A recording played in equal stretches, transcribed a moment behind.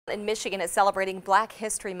In Michigan is celebrating Black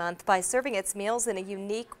History Month by serving its meals in a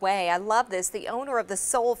unique way. I love this. The owner of the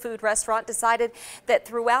Soul Food restaurant decided that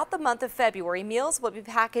throughout the month of February, meals will be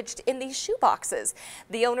packaged in these shoe boxes.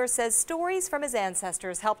 The owner says stories from his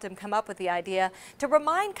ancestors helped him come up with the idea to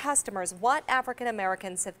remind customers what African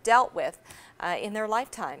Americans have dealt with in their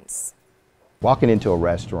lifetimes. Walking into a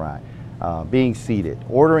restaurant, being seated,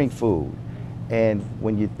 ordering food, and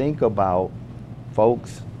when you think about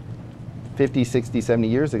folks 50, 60, 70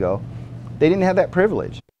 years ago, they didn't have that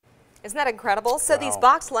privilege. Isn't that incredible? So these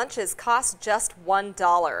box lunches cost just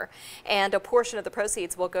 $1, and a portion of the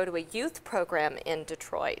proceeds will go to a youth program in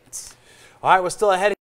Detroit. All right, we're still ahead.